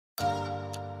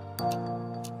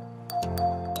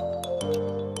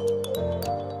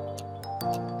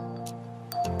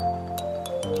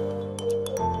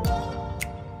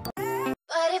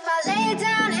But if I lay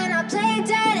down and I play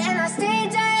dead and I stay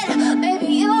dead, maybe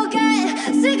you'll get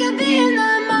sick of being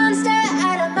the monster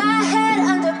out of my head,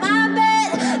 under my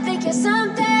bed. Think you're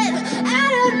something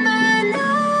out of my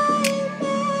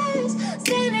nightmares,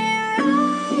 standing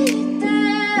right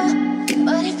there.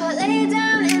 But if I lay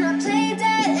down and I play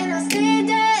dead and I stay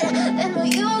dead, then will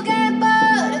you get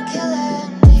bored of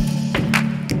killing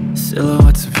me?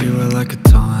 Silhouettes of you are like a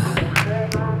taunt.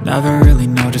 Never really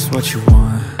know just what you want.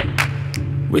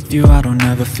 With you I don't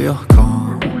ever feel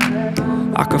calm.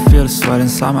 I can feel the sweat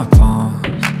inside my palms.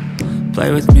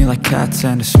 Play with me like cats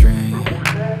and a string.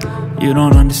 You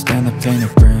don't understand the pain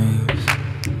it brings.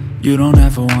 You don't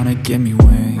ever wanna give me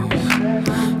wings.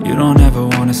 You don't ever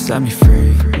wanna set me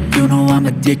free. You know I'm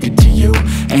addicted to you,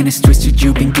 and it's twisted,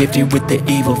 you've been gifted with the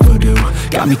evil voodoo.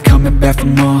 Got me coming back for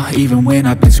more, even when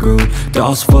I've been screwed.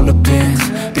 Dolls full of pins,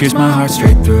 pierce my heart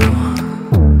straight through.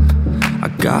 I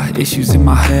got issues in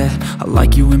my head, I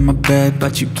like you in my bed,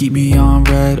 but you keep me on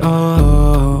red.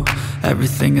 Oh,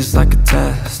 everything is like a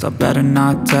test. I better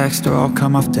not text or I'll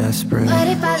come off desperate. But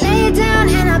if I lay down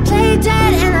and I play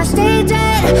dead and I stay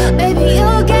dead, maybe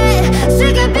you'll get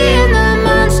sick of being the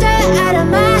monster out of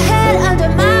my head, under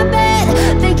my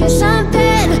bed. Think you're something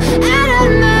out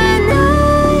of my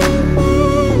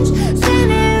nightmares,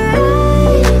 standing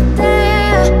right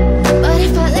there. But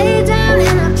if I lay down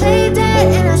and I play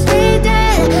dead and I stay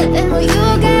dead, then will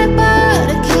you get bored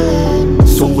of killing me?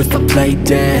 So if I play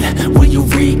dead, will you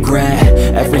regret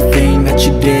everything that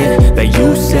you did, that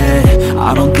you said?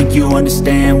 I don't think you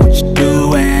understand what you're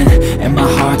doing, and my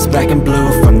heart's black and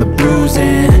blue from the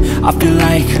bruising. I feel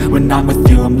like when I'm with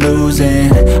you I'm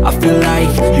losing. I feel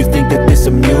like you think that this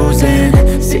amusing,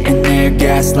 sitting there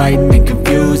gaslighting and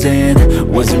confusing.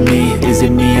 Was it me? Is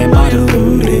it me? Am I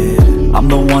deluded? I'm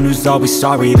the one who's always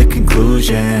sorry, the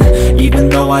conclusion, even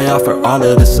though I offer all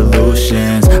of the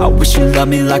solutions. I wish you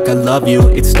loved me like I love you,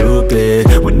 it's stupid.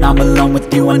 When I'm alone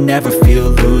with you I never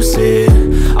feel lucid.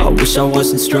 I wish I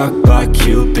wasn't struck by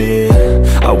Cupid.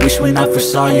 I wish when I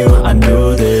first saw you I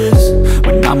knew this.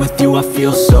 When I'm with you I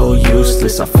feel so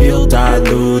useless, I feel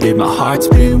diluted, my heart's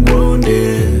been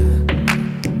wounded.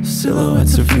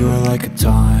 Silhouettes of you are like a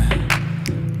taunt.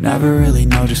 Never really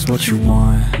know just what you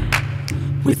want.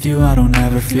 With you I don't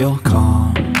ever feel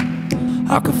calm.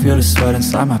 I can feel the sweat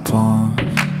inside my palms.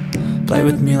 Play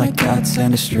with me like cats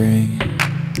and a string.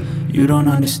 You don't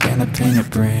understand the pain it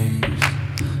brings.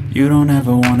 You don't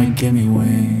ever wanna give me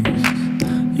wings.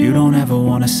 You don't ever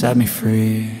wanna set me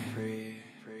free.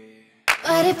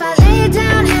 But if I lay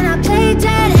down and I play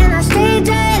dead and I stay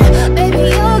dead, maybe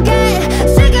you'll get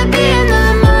sick of being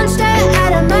the monster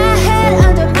out of my head,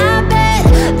 under my bed.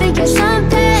 Think you're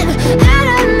something out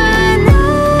of my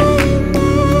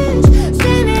nightmares,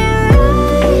 standing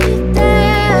right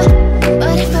there.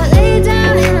 But if I lay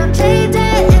down and I play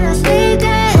dead and I stay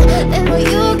dead, then will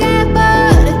you get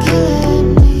bored of killing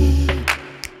me?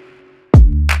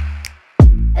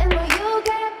 Then will you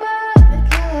get bored of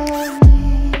killing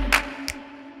me?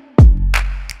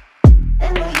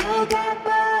 Then will you get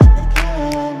bored of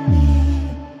killing me?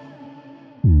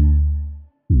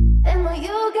 Then will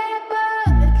you get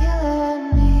bored of killing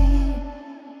me?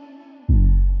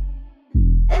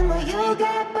 Then will you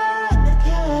get bored of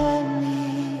killing me?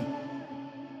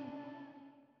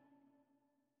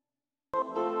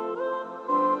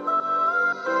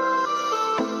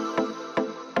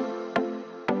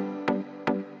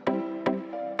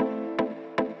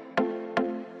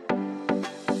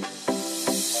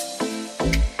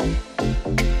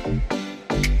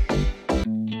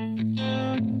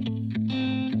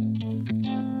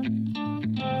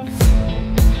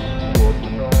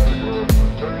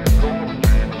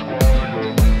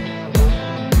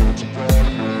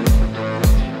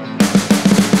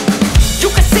 You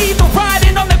can see the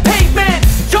writing on the pavement.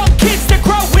 Young kids, they're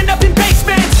growing up in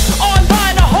basements.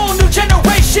 Online, a whole new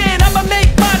generation. I'ma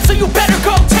make mine, so you better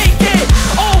go take it.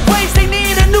 Always, they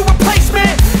need a new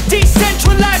replacement.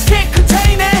 Decentralized, can't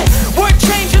contain it. We're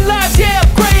changing lives, yeah,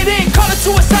 upgrading. Call it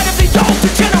suicide of the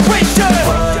older generation.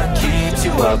 What keeps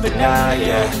you up at night,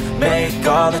 yeah? Make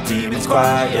all the demons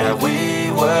quiet, yeah.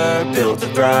 We were built to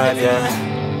thrive, yeah.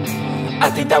 I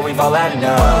think that we've all had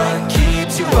enough. What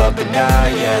keeps you up at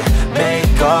night, yeah?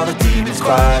 Make all the demons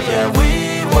quiet, yeah.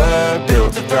 We were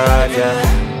built to thrive, yeah.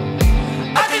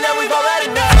 I think that we've all had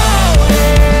enough. Oh,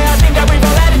 yeah, I think that we've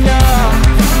all had enough.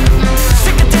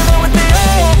 Sick of dealing with the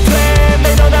old plan.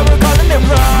 They know that we're calling it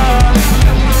wrong.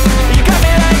 You got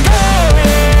me like, oh,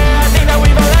 yeah, I think that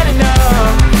we've all had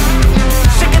enough.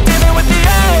 Sick of dealing with the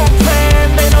old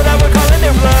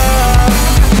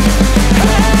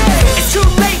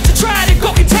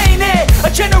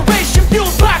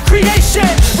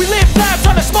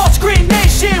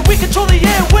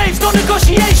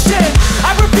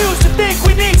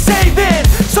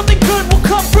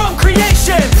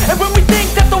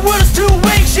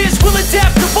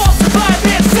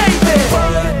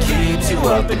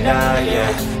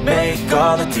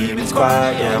demons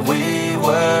quiet, yeah. We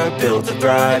were built to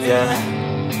thrive,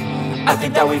 yeah. I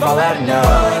think that we've all had enough.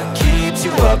 What keeps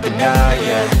you up at night,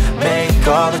 yeah. Make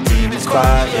all the demons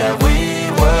quiet, yeah.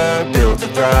 We were built to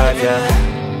thrive,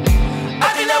 yeah.